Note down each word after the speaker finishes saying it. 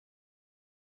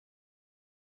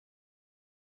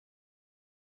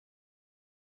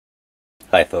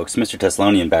Hi folks, Mr.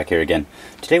 Teslonian back here again.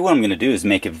 Today what I'm going to do is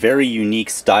make a very unique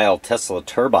style Tesla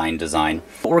turbine design.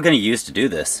 What we're going to use to do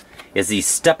this is these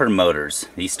stepper motors.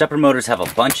 These stepper motors have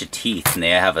a bunch of teeth and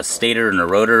they have a stator and a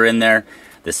rotor in there.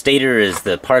 The stator is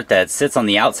the part that sits on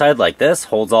the outside like this,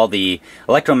 holds all the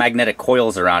electromagnetic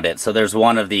coils around it. So there's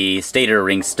one of the stator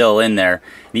rings still in there.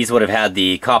 These would have had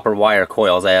the copper wire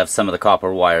coils. I have some of the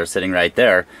copper wire sitting right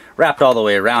there, wrapped all the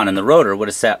way around, and the rotor would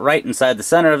have sat right inside the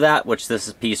center of that, which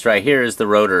this piece right here is the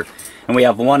rotor. And we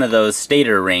have one of those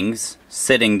stator rings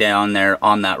sitting down there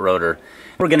on that rotor.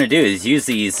 What we're going to do is use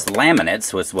these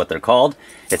laminates, which is what they're called.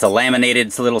 It's a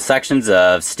laminated little sections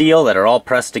of steel that are all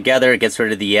pressed together. It gets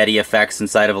rid of the eddy effects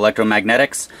inside of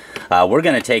electromagnetics. We're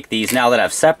going to take these, now that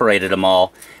I've separated them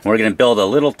all, and we're going to build a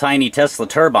little tiny Tesla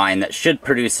turbine that should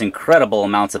produce incredible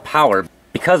amounts of power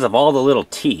because of all the little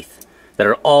teeth that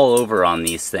are all over on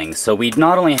these things. So we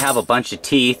not only have a bunch of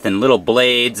teeth and little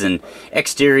blades and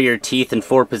exterior teeth in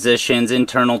 4 positions,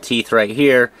 internal teeth right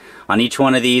here on each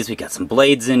one of these. We got some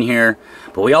blades in here,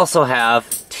 but we also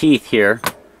have teeth here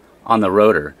on the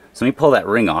rotor. So let me pull that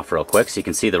ring off real quick so you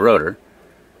can see the rotor.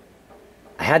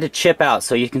 I had to chip out,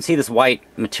 so you can see this white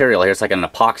material here, it's like an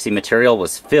epoxy material,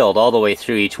 was filled all the way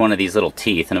through each one of these little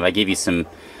teeth. And if I give you some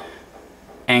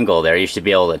angle there, you should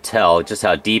be able to tell just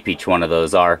how deep each one of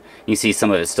those are. You see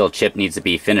some of it still chipped, needs to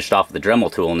be finished off with the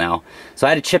Dremel tool now. So I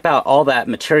had to chip out all that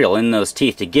material in those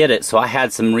teeth to get it, so I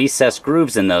had some recessed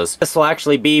grooves in those. This will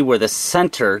actually be where the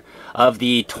center of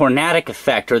the tornadic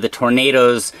effect, or the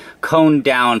tornado's cone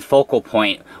down focal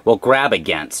point, will grab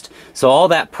against. So all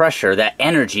that pressure, that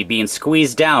energy being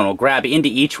squeezed down, will grab into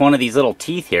each one of these little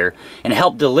teeth here and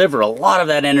help deliver a lot of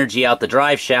that energy out the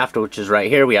drive shaft, which is right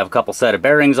here. We have a couple set of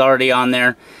bearings already on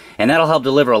there, and that'll help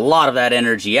deliver a lot of that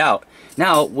energy out.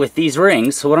 Now with these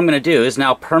rings, so what I'm going to do is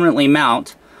now permanently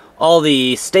mount all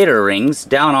the stator rings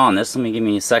down on this. Let me give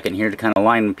me a second here to kind of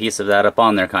line a piece of that up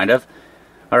on there, kind of.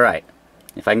 Alright,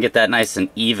 if I can get that nice and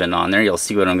even on there, you'll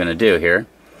see what I'm going to do here.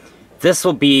 This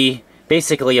will be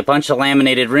basically a bunch of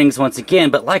laminated rings once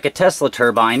again, but like a Tesla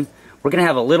turbine, we're going to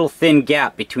have a little thin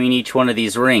gap between each one of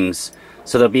these rings.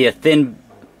 So there'll be a thin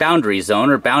boundary zone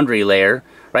or boundary layer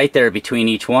right there between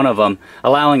each one of them,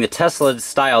 allowing the Tesla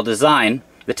style design,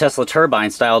 the Tesla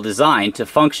turbine style design, to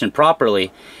function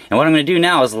properly. And what I'm going to do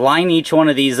now is line each one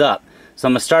of these up. So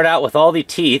I'm going to start out with all the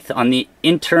teeth on the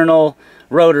internal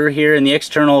rotor here and the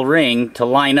external ring to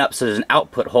line up, so there's an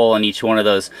output hole in each one of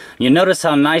those. You notice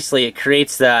how nicely it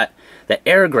creates that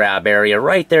air grab area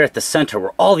right there at the center,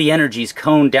 where all the energy is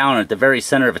coned down at the very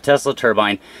center of a Tesla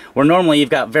turbine, where normally you've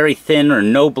got very thin or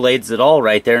no blades at all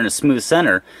right there in a smooth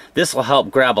center. This will help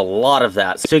grab a lot of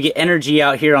that. So you get energy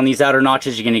out here on these outer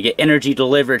notches, you're going to get energy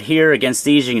delivered here against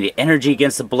these, you're going to get energy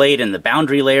against the blade and the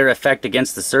boundary layer effect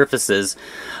against the surfaces.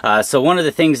 So one of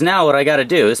the things now what I got to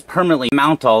do is permanently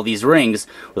mount all these rings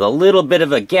with a little bit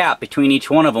of a gap between each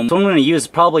one of them. So I'm going to use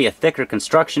probably a thicker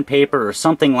construction paper or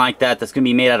something like that that's going to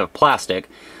be made out of plastic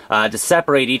to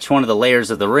separate each one of the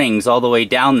layers of the rings all the way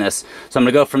down this. So I'm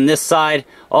going to go from this side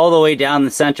all the way down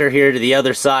the center here to the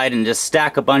other side and just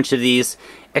stack a bunch of these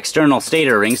external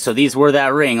stator rings. So these were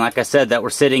that ring, like I said, that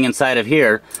were sitting inside of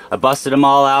here. I busted them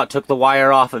all out, took the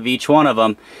wire off of each one of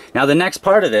them. Now the next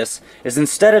part of this is,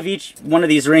 instead of each one of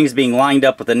these rings being lined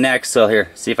up with the next, so here,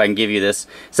 see if I can give you this.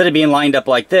 Instead of being lined up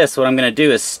like this, what I'm going to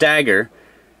do is stagger,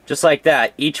 just like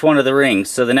that, each one of the rings.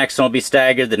 So the next one will be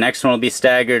staggered, the next one will be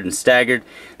staggered and staggered.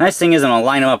 Nice thing is I'm going to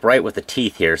line them up right with the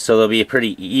teeth here, so they'll be a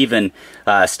pretty even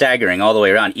staggering all the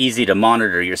way around. Easy to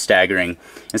monitor your staggering.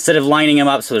 Instead of lining them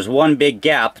up so there's one big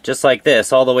gap, just like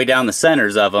this, all the way down the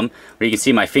centers of them, where you can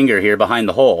see my finger here behind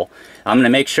the hole, I'm going to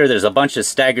make sure there's a bunch of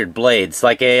staggered blades,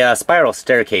 like a spiral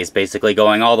staircase basically,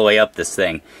 going all the way up this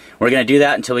thing. We're going to do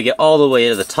that until we get all the way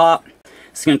to the top.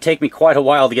 It's going to take me quite a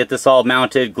while to get this all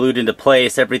mounted, glued into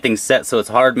place, everything set so it's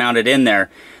hard mounted in there.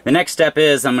 The next step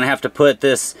is I'm going to have to put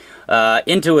this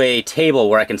into a table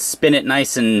where I can spin it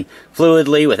nice and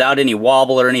fluidly without any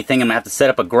wobble or anything. I'm going to have to set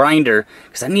up a grinder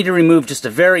because I need to remove just a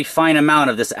very fine amount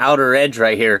of this outer edge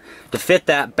right here to fit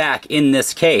that back in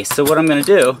this case. So what I'm going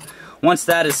to do, once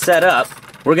that is set up,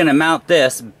 we're going to mount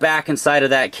this back inside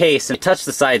of that case and touch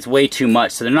the sides way too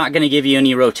much, so they're not going to give you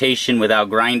any rotation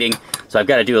without grinding. So I've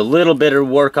got to do a little bit of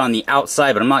work on the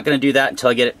outside, but I'm not going to do that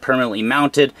until I get it permanently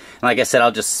mounted. And like I said,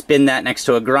 I'll just spin that next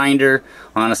to a grinder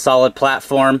on a solid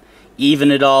platform,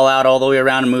 even it all out all the way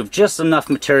around, and move just enough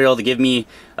material to give me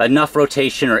enough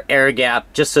rotation or air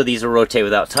gap just so these will rotate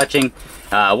without touching.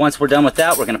 Once we're done with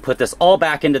that, we're going to put this all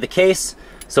back into the case,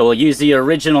 So we'll use the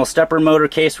original stepper motor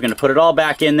case. We're going to put it all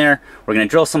back in there. We're going to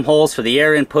drill some holes for the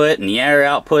air input and the air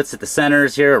outputs at the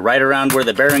centers here, right around where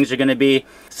the bearings are going to be.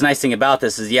 The nice thing about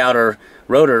this is the outer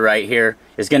rotor right here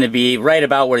is going to be right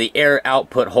about where the air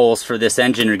output holes for this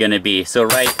engine are going to be. So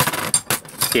right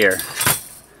here,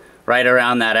 right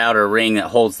around that outer ring that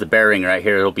holds the bearing right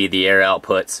here, it'll be the air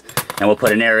outputs. And we'll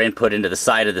put an air input into the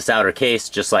side of this outer case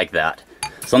just like that.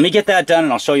 So let me get that done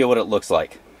and I'll show you what it looks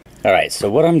like. Alright, so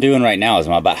what I'm doing right now is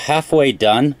I'm about halfway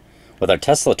done with our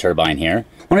Tesla turbine here.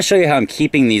 I want to show you how I'm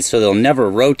keeping these so they'll never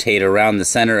rotate around the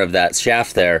center of that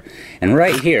shaft there. And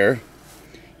right here,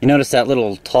 you notice that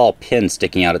little tall pin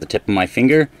sticking out at the tip of my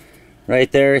finger?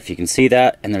 Right there, if you can see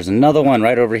that. And there's another one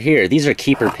right over here. These are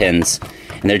keeper pins.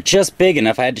 And they're just big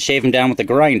enough, I had to shave them down with a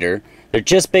grinder. They're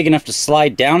just big enough to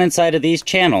slide down inside of these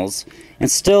channels and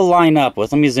still line up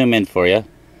with, let me zoom in for you.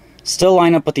 Still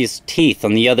line up with these teeth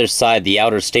on the other side, the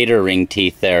outer stator ring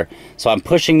teeth there. So I'm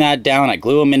pushing that down, I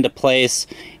glue them into place,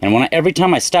 and every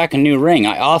time I stack a new ring,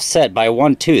 I offset by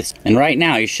one tooth. And right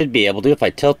now, you should be able to, if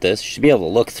I tilt this, you should be able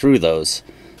to look through those.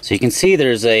 So you can see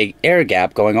there's a air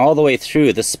gap going all the way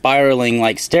through the spiraling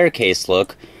like staircase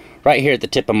look right here at the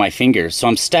tip of my finger. So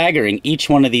I'm staggering each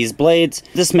one of these blades,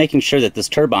 just making sure that this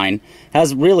turbine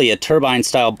has really a turbine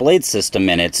style blade system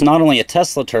in it. It's not only a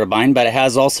Tesla turbine, but it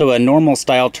has also a normal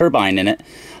style turbine in it.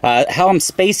 How I'm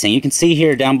spacing, you can see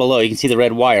here down below, you can see the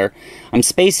red wire. I'm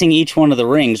spacing each one of the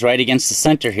rings right against the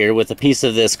center here with a piece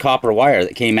of this copper wire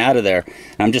that came out of there.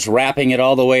 And I'm just wrapping it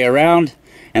all the way around.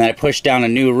 And I push down a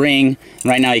new ring.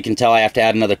 Right now you can tell I have to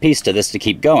add another piece to this to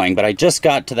keep going, but I just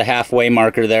got to the halfway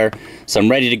marker there, so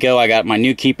I'm ready to go. I got my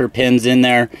new keeper pins in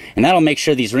there, and that'll make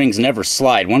sure these rings never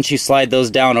slide. Once you slide those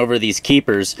down over these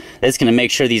keepers, it's going to make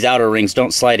sure these outer rings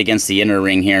don't slide against the inner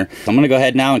ring here. So I'm going to go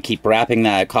ahead now and keep wrapping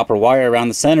that copper wire around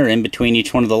the center in between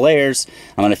each one of the layers.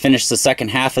 I'm going to finish the second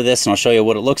half of this, and I'll show you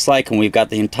what it looks like, and we've got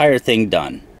the entire thing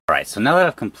done. Alright, so now that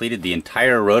I've completed the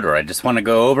entire rotor, I just want to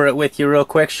go over it with you real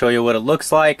quick, show you what it looks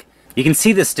like. You can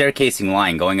see the staircasing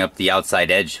line going up the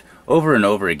outside edge over and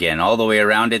over again, all the way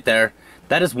around it there.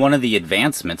 That is one of the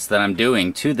advancements that I'm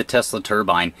doing to the Tesla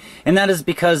turbine, and that is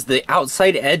because the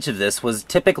outside edge of this was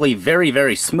typically very,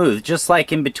 very smooth, just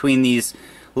like in between these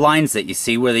lines that you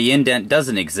see where the indent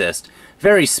doesn't exist.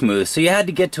 Very smooth, so you had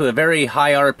to get to a very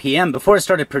high RPM before it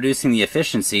started producing the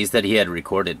efficiencies that he had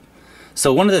recorded.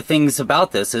 So one of the things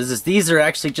about this is these are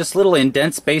actually just little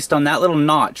indents based on that little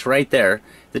notch right there,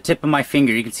 the tip of my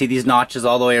finger. You can see these notches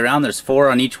all the way around. There's 4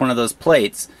 on each one of those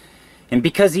plates. And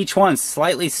because each one's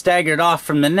slightly staggered off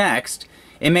from the next,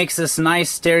 it makes this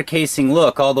nice staircasing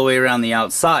look all the way around the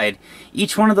outside.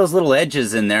 Each one of those little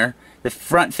edges in there, the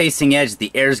front facing edge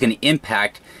the air is going to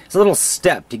impact, it's a little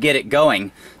step to get it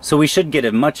going. So we should get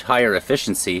a much higher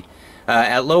efficiency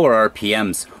at lower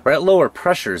RPMs, or at lower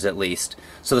pressures at least.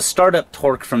 So the startup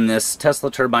torque from this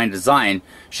Tesla turbine design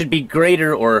should be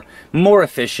greater or more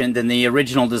efficient than the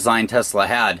original design Tesla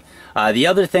had. The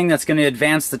other thing that's going to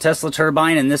advance the Tesla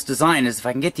turbine in this design is if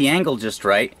I can get the angle just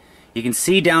right, you can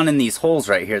see down in these holes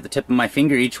right here at the tip of my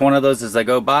finger, each one of those as I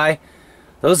go by,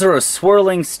 those are a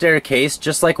swirling staircase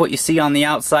just like what you see on the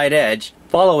outside edge,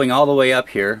 following all the way up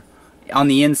here on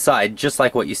the inside, just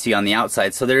like what you see on the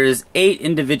outside. So there is 8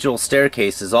 individual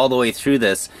staircases all the way through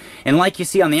this, and like you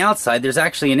see on the outside, there's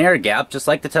actually an air gap just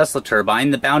like the Tesla turbine,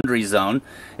 the boundary zone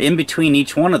in between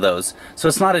each one of those. So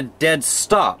it's not a dead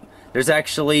stop. There's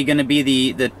actually going to be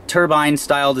the turbine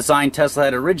style design Tesla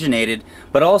had originated,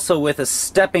 but also with a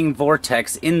stepping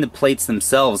vortex in the plates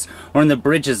themselves, or in the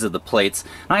bridges of the plates.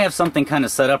 And I have something kind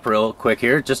of set up real quick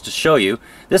here just to show you.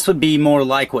 This would be more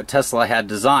like what Tesla had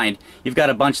designed. You've got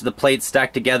a bunch of the plates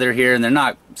stacked together here, and they're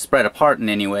not spread apart in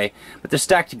any way, but they're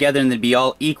stacked together and they'd be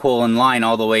all equal in line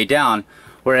all the way down.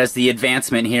 Whereas the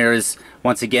advancement here is,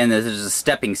 once again, there's a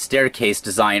stepping staircase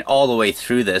design all the way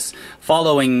through this,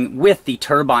 following with the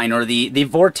turbine or the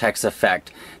vortex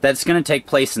effect that's going to take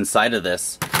place inside of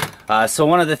this. So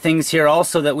one of the things here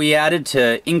also that we added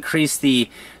to increase the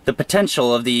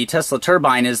potential of the Tesla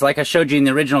turbine is, like I showed you in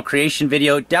the original creation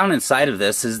video, down inside of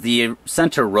this is the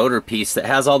center rotor piece that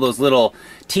has all those little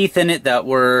teeth in it that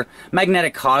were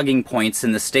magnetic hogging points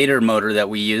in the stator motor that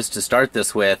we used to start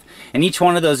this with. And each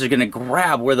one of those are going to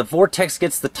grab where the vortex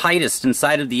gets the tightest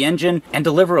inside of the engine and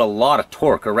deliver a lot of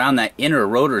torque around that inner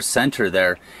rotor center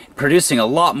there, producing a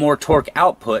lot more torque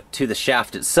output to the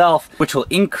shaft itself, which will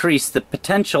increase the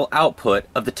potential output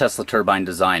of the Tesla turbine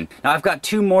design. Now I've got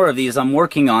 2 more of these I'm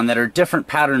working on that are different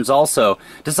patterns also,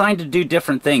 designed to do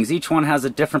different things. Each one has a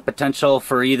different potential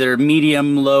for either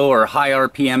medium, low, or high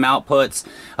RPM outputs,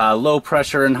 low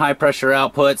pressure and high pressure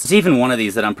outputs. There's even one of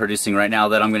these that I'm producing right now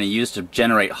that I'm going to use to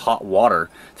generate hot water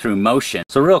through motion.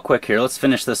 So real quick here, let's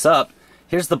finish this up.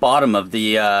 Here's the bottom of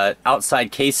the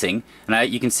outside casing,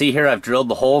 and you can see here I've drilled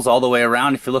the holes all the way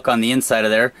around. If you look on the inside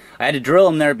of there, I had to drill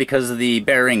them there because of the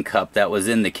bearing cup that was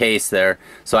in the case there,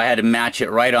 so I had to match it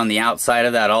right on the outside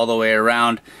of that all the way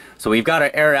around. So we've got our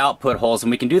air output holes,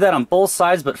 and we can do that on both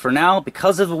sides, but for now,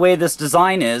 because of the way this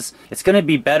design is, it's going to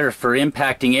be better for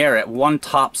impacting air at one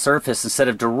top surface instead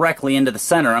of directly into the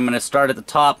center. I'm going to start at the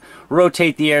top,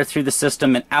 rotate the air through the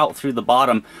system and out through the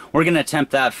bottom. We're going to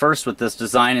attempt that first with this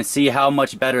design and see how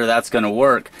much better that's going to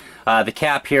work. The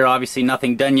cap here, obviously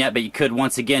nothing done yet, but you could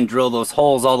once again drill those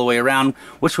holes all the way around,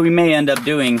 which we may end up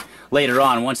doing later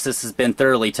on once this has been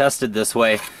thoroughly tested this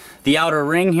way. The outer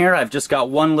ring here, I've just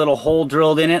got one little hole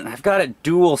drilled in it. I've got it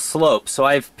dual slope, so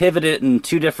I've pivoted it in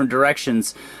two different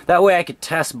directions. That way I could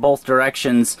test both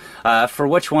directions for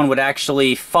which one would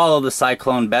actually follow the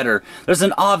cyclone better. There's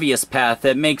an obvious path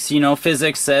that makes,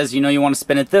 physics says, you want to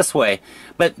spin it this way.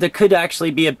 But there could actually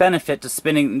be a benefit to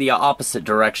spinning the opposite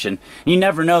direction. You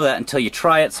never know that until you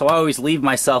try it, so I always leave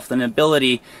myself an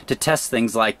ability to test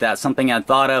things like that, something I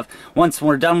thought of. Once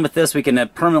we're done with this, we can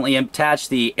permanently attach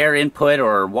the air input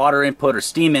or water input or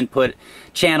steam input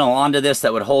channel onto this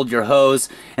that would hold your hose,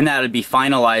 and that would be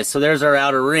finalized. So there's our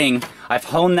outer ring. I've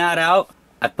honed that out.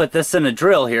 I put this in a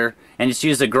drill here and just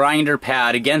used a grinder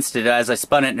pad against it as I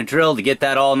spun it in a drill to get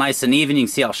that all nice and even. You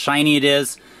can see how shiny it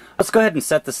is. Let's go ahead and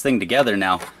set this thing together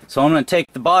now. So I'm going to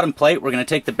take the bottom plate, we're going to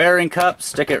take the bearing cup,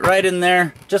 stick it right in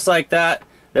there, just like that.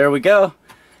 There we go.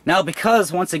 Now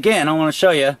because, once again, I want to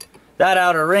show you, that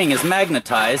outer ring is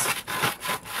magnetized.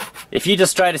 If you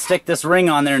just try to stick this ring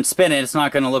on there and spin it, it's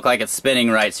not going to look like it's spinning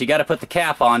right. So you got to put the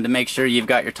cap on to make sure you've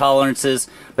got your tolerances,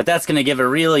 but that's going to give a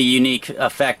really unique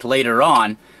effect later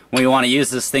on when we want to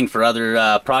use this thing for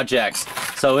other projects.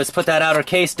 So let's put that outer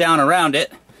case down around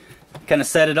it, kind of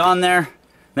set it on there.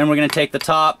 Then we're going to take the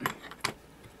top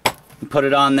and put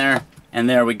it on there, and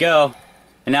there we go.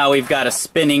 And now we've got a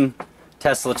spinning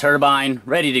Tesla turbine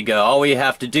ready to go. All we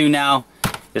have to do now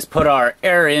is put our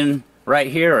air in right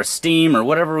here, or steam, or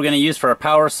whatever we're going to use for our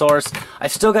power source.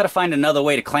 I've still got to find another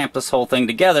way to clamp this whole thing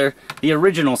together. The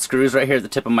original screws right here at the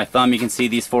tip of my thumb, you can see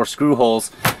these 4 screw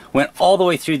holes, went all the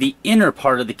way through the inner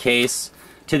part of the case.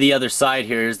 To the other side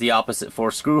here is the opposite 4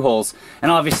 screw holes,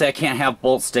 and obviously I can't have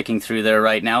bolts sticking through there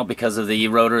right now because of the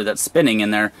rotor that's spinning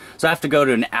in there, so I have to go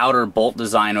to an outer bolt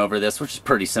design over this, which is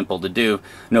pretty simple to do.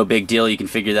 No big deal, you can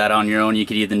figure that on your own. You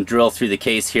could even drill through the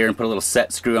case here and put a little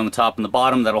set screw on the top and the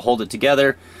bottom that'll hold it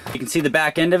together. You can see the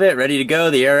back end of it ready to go,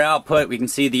 the air output. We can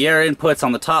see the air inputs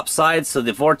on the top side, so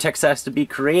the vortex has to be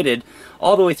created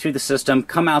all the way through the system,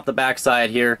 come out the back side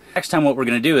here. Next time what we're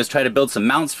going to do is try to build some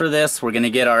mounts for this. We're going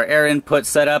to get our air input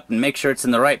set up and make sure it's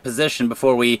in the right position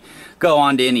before we go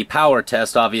on to any power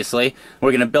test, obviously.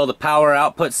 We're going to build a power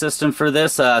output system for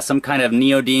this, some kind of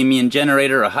neodymium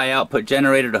generator, a high output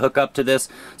generator to hook up to this,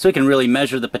 so we can really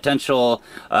measure the potential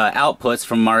outputs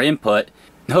from our input.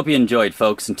 Hope you enjoyed,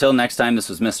 folks. Until next time, this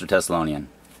was Mr. Teslonian.